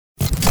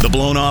The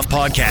Blown Off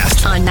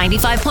Podcast on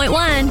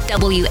 95.1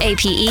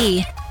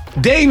 WAPE.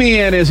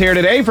 Damien is here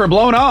today for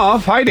Blown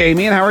Off. Hi,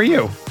 Damien. How are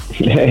you?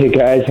 Hey,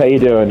 guys. How you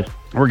doing?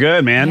 We're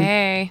good, man.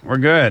 Hey. We're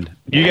good.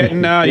 You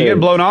getting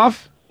blown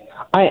off?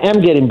 I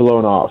am getting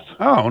blown off.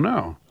 Oh,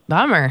 no.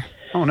 Bummer.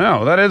 Oh,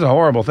 no. That is a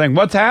horrible thing.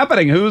 What's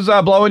happening? Who's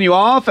blowing you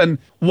off? And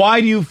why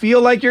do you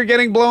feel like you're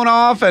getting blown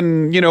off?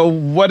 And,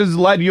 what has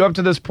led you up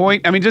to this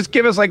point? I mean, just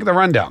give us, the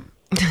rundown.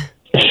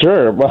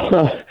 Sure.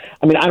 Well,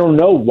 I mean, I don't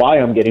know why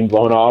I'm getting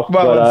blown off,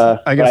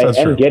 but I guess that's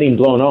I am true. getting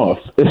blown off.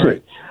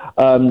 Right.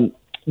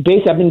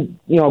 Basically, I've been,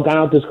 gone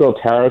out with this girl,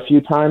 Tara, a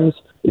few times.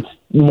 It's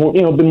more,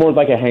 been more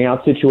like a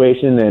hangout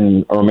situation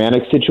than a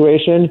romantic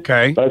situation.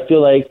 Okay. But I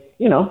feel like,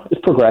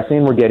 it's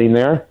progressing. We're getting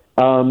there.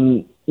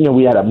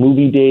 We had a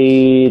movie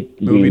date.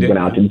 We went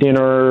out to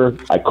dinner.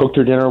 I cooked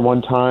her dinner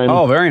one time.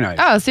 Oh, very nice.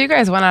 Oh, so you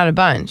guys went out a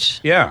bunch.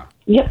 Yeah.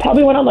 Yeah,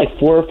 probably went out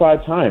 4 or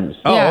 5 times.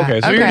 Oh, Yeah,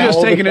 okay. So okay. you're just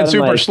All of a taking it sudden,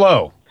 super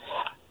slow.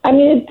 I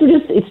mean,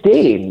 it's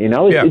dating,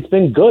 Yeah. It's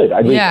been good.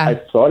 I mean, Yeah.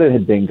 I thought it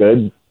had been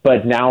good,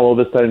 but now all of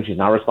a sudden she's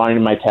not responding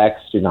to my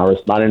texts. She's not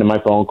responding to my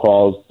phone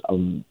calls.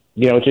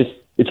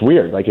 It's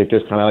weird. It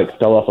just kind of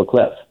fell off a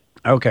cliff.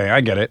 Okay,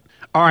 I get it.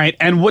 All right.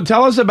 And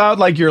tell us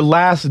about your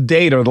last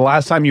date or the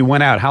last time you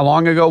went out. How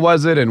long ago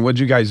was it? And what'd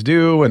you guys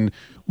do? And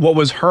what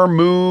was her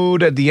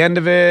mood at the end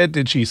of it?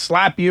 Did she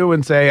slap you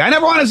and say, "I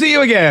never want to see you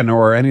again,"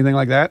 or anything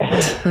like that?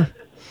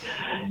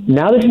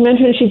 Now that you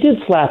mention it, she did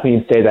slap me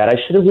and say that. I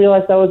should have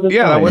realized that was a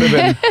Yeah, that sign. would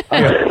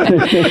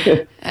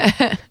have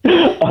been.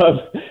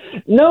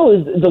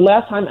 No, the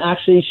last time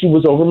actually she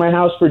was over my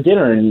house for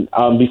dinner, and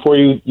before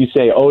you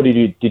say, "Oh, did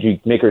you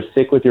make her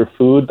sick with your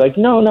food?"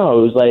 No,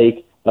 it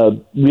was a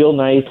real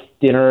nice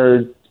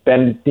dinner.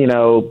 Spend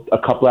a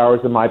couple hours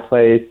at my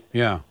place.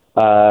 Yeah.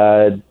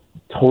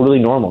 Totally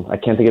normal. I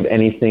can't think of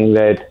anything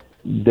that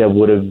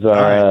would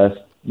have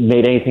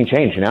made anything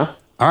change.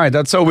 All right.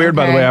 That's so weird.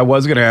 By the Okay. way, I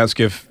was going to ask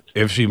if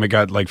she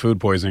got food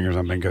poisoning or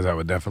something, because that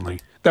would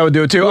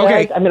do it too. Yeah,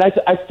 Okay. I mean,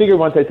 I figured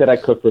once I said I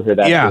cooked for her,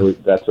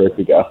 that's where it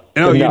could go.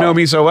 No, But you know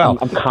me so well.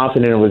 I'm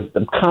confident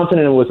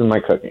it wasn't my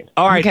cooking.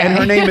 All right. Okay. And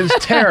her name is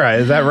Tara.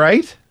 Is that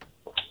right?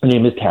 Her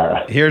name is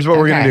Tara. Here's what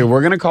we're going to Okay. do. We're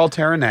going to call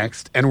Tara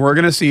next, and we're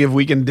going to see if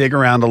we can dig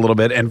around a little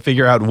bit and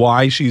figure out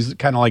why she's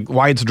kind of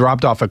why it's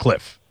dropped off a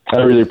cliff. I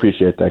really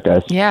appreciate that,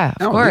 guys. Yeah,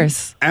 of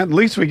course. At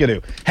least we could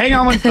do. Hang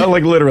on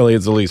literally,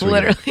 it's the least we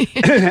Literally.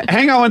 can do.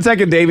 Hang on one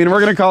second, Damien.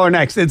 We're going to call her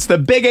next. It's the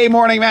Big A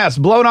Morning Mess,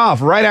 blown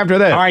off right after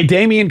this. All right,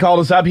 Damien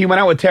called us up. He went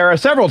out with Tara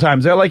several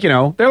times. They're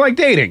they're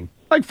dating.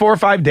 4 or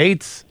 5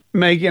 dates,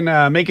 making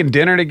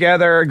dinner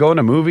together, going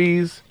to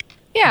movies.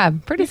 Yeah,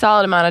 pretty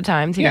solid amount of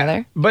time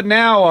together. But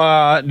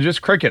now,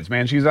 just crickets,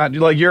 man. She's not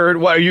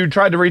you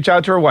tried to reach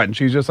out to her, what? And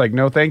she's just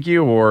no, thank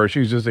you, or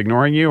she's just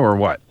ignoring you, or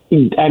what?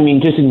 I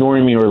mean, just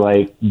ignoring me or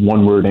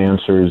one-word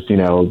answers,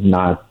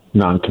 not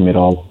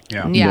non-committal.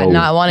 Yeah. Yeah,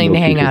 not wanting to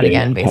hang future out dating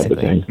again, type of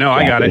basically. thing. No,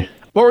 I got it.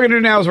 Exactly. What we're going to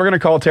do now is we're going to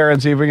call Tara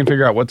and see if we can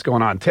figure out what's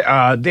going on.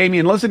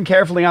 Damien, listen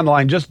carefully on the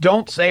line. Just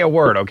don't say a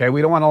word, okay?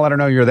 We don't want to let her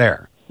know you're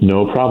there.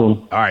 No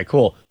problem. All right,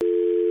 cool.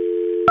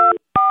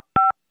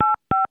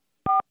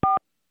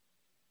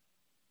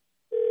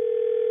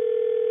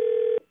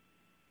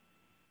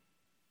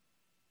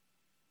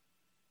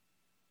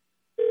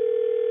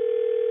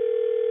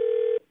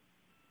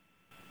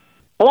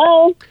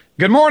 Hello?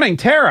 Good morning,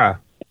 Tara.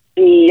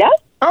 Yes?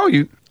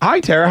 Hi,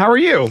 Tara. How are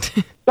you?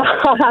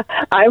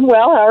 I'm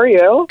well. How are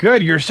you?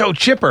 Good. You're so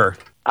chipper.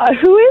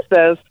 Who is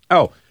this?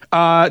 Oh,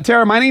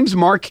 Tara, my name's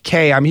Mark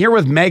K. I'm here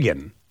with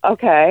Megan.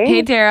 Okay.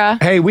 Hey, Tara.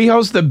 Hey, we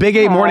host the Big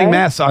A Morning Hi.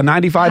 Mess on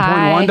 95.1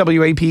 Hi.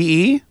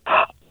 WAPE.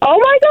 Oh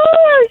my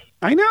gosh!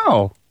 I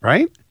know,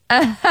 right?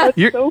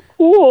 You're, So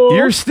cool.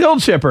 you're still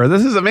chipper.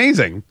 This is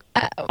amazing.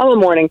 I'm a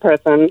morning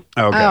person.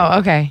 Okay. Oh,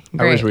 okay.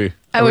 Great.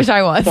 I wish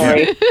I was.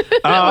 Sorry.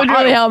 That would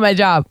really help my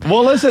job.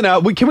 Well, listen,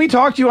 can we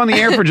talk to you on the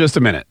air for just a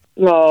minute?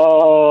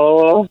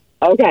 Oh,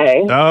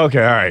 okay. Okay,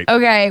 all right.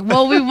 Okay.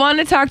 Well, we want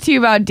to talk to you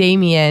about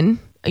Damien.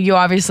 You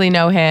obviously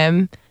know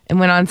him and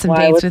went on some Why,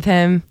 dates what's- with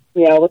him.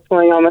 Yeah, what's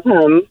going on with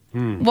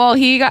him? Well,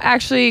 he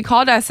actually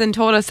called us and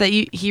told us that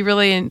he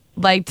really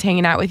liked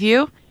hanging out with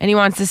you and he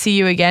wants to see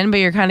you again, but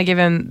you're kind of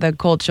giving the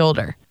cold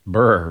shoulder.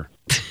 Brr.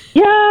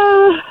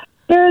 Yeah,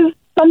 there's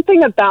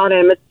something about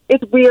him.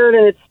 It's weird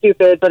and it's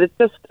stupid, but it's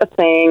just a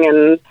thing,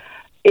 and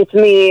it's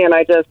me, and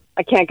I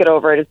can't get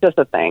over it. It's just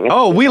a thing.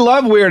 Oh, we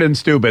love weird and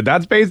stupid.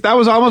 That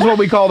was almost what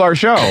we called our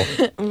show.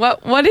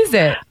 What is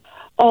it?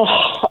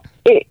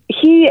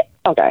 He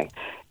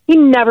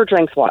never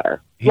drinks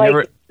water.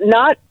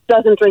 Not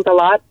doesn't drink a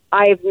lot.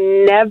 I've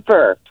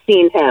never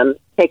seen him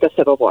take a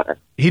sip of water.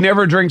 He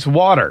never drinks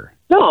water.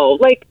 No,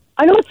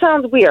 I know it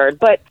sounds weird,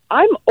 but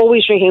I'm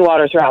always drinking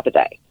water throughout the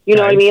day. You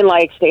know what I mean?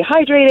 Stay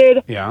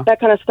hydrated, that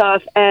kind of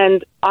stuff.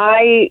 And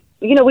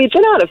we've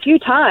been out a few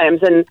times,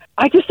 and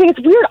I just think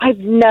it's weird. I've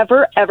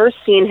never, ever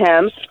seen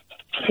him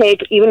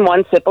take even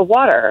one sip of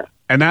water.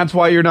 And that's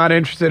why you're not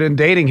interested in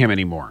dating him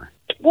anymore.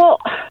 Well,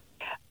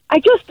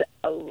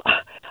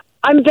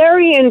 I'm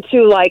very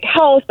into like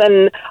health,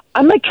 and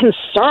I'm like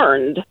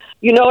concerned.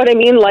 You know what I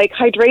mean? Like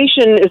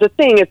hydration is a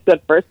thing. It's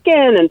good for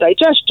skin and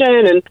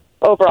digestion and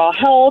overall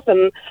health.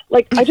 And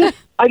like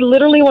I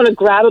literally want to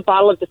grab a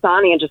bottle of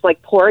Dasani and just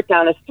like pour it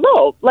down his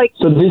throat. Like,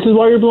 so this is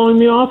why you're blowing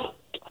me off?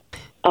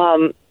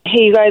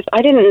 Hey, you guys,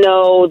 I didn't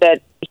know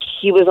that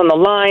he was on the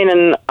line,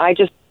 and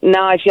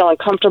now I feel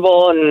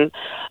uncomfortable, and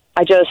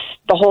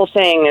the whole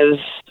thing is.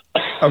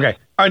 Okay.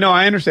 I know,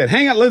 I understand.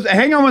 Hang on, Liz,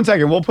 hang on one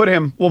second. We'll put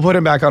him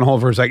back on hold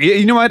for a second.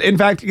 You know what? In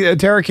fact,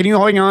 Tara, can you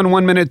hang on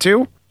 1 minute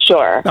too?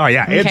 Sure. Oh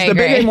yeah, it's Okay, the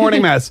great. Big A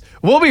Morning Mess.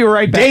 We'll be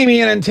right back.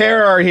 Damien and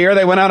Tara are here.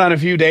 They went out on a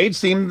few dates.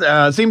 Seemed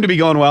to be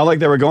going well. Like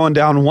they were going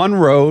down one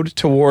road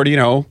toward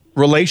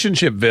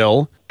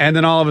relationshipville, and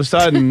then all of a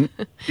sudden,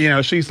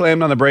 she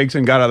slammed on the brakes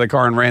and got out of the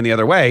car and ran the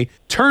other way.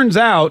 Turns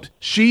out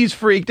she's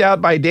freaked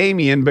out by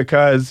Damien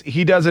because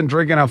he doesn't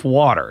drink enough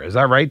water. Is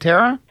that right,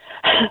 Tara?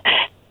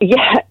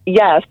 Yeah,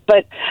 yes,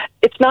 but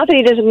it's not that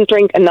he doesn't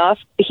drink enough.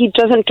 He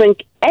doesn't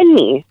drink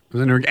any.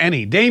 Doesn't drink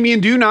any.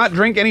 Damien, do you not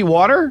drink any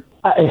water?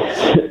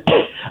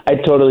 I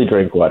totally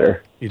drink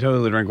water. You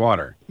totally drink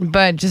water.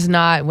 But just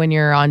not when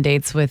you're on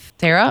dates with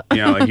Tara?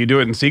 Like you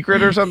do it in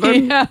secret or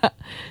something? Yeah.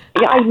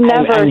 Yeah, I've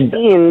never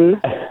seen.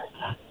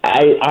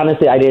 I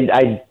honestly, I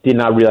did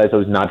not realize I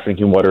was not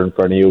drinking water in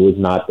front of you. It was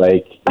not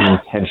like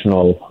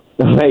intentional.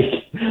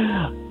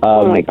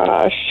 Oh my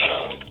gosh.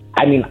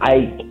 I mean,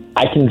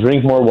 I can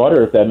drink more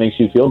water if that makes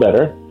you feel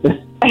better.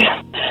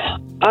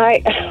 I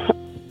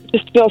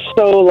just feel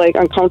so like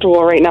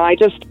uncomfortable right now.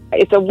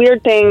 It's a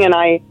weird thing, and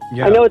I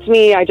know it's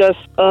me.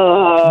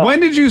 When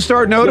did you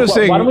start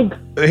noticing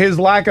his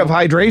lack of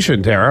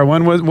hydration, Tara?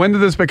 When did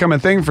this become a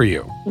thing for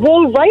you?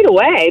 Well, right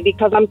away,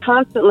 because I'm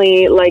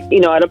constantly like,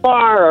 at a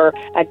bar or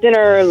at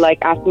dinner, like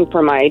asking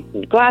for my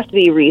glass to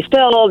be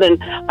refilled,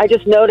 and I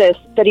just noticed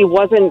that he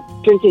wasn't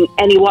drinking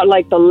any water.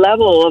 Like the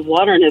level of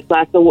water in his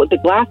glass, the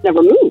glass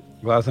never moved.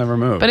 Glass never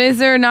moved. But is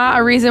there not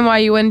a reason why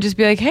you wouldn't just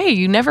be like, hey,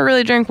 you never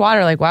really drink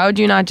water? Like, why would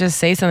you not just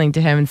say something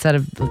to him instead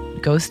of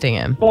ghosting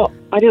him? Well,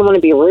 I didn't want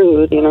to be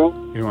rude, You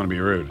don't want to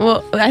be rude.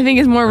 Well, I think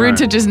it's more rude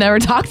to just never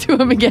talk to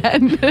him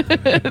again.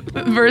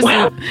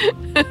 Versus.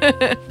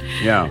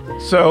 Yeah.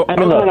 So I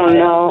don't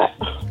know.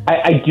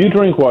 I do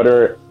drink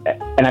water,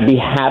 and I'd be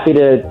happy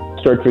to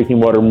start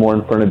drinking water more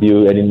in front of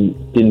you. I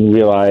didn't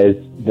realize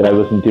that I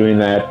wasn't doing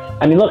that.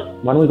 I mean,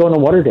 look, why don't we go on a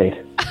water date?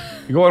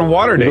 You go on a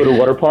water date. You go to a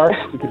water park.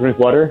 You can drink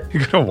water. You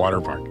go to a water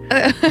park.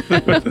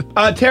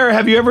 Tara,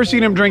 have you ever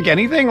seen him drink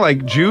anything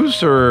like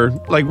juice or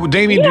like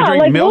Damien? Do you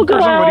drink milk we'll or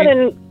go something? out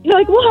and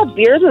we'll have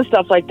beers and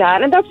stuff like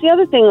that. And that's the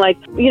other thing. Like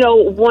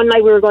one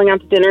night we were going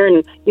out to dinner,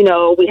 and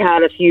we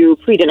had a few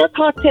pre-dinner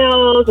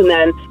cocktails, and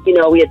then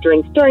we had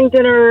drinks during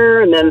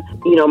dinner, and then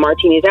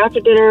martinis after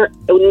dinner.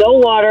 No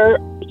water.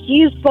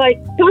 He's like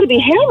got to be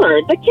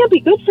hammered. That can't be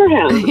good for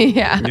him.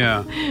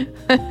 Yeah.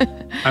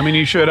 I mean,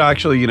 you should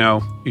actually,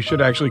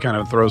 kind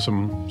of throw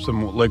some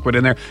liquid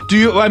in there. Do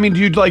you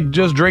like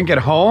just drink at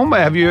home?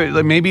 Have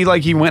you maybe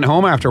like he went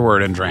home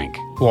afterward and drank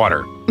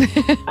water?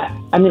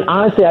 I mean,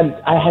 honestly,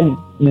 I had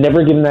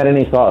never given that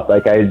any thought.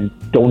 Like, I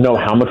don't know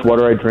how much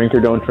water I drink or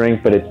don't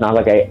drink, but it's not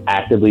like I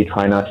actively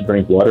try not to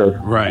drink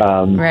water. Right.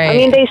 Right. I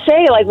mean, they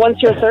say like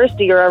once you're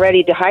thirsty, you're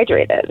already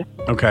dehydrated.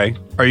 Okay.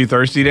 Are you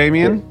thirsty,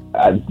 Damien?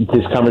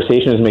 This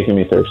conversation is making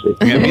me thirsty.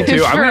 Yeah, me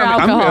too. For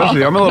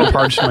I'm a little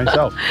parched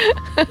myself.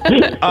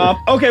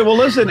 Okay, well,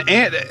 listen,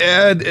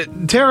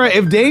 Tara,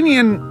 if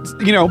Damien,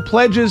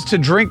 pledges to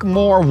drink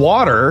more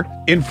water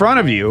in front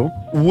of you,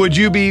 would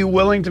you be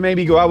willing to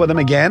maybe go out with him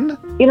again?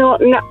 No,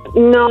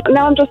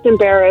 now I'm just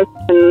embarrassed,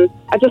 and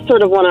I just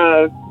sort of want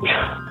to,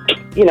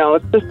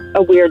 it's just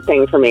a weird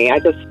thing for me. I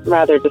just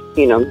rather not.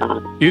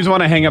 You just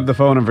want to hang up the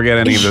phone and forget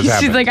any of this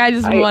happened. She's like, I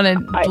just want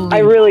to. I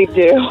really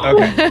do.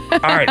 Okay. All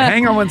right.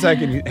 Hang on one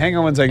second.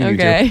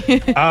 Okay. You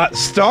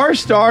two.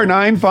 Star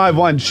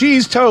 951.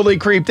 She's totally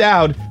creeped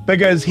out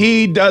because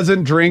he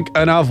doesn't drink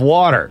enough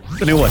water.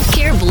 The new one.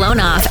 Hear Blown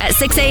Off at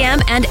 6 a.m.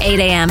 and 8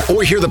 a.m.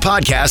 Or hear the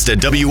podcast at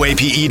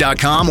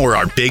WAPE.com or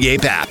our Big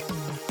Ape app.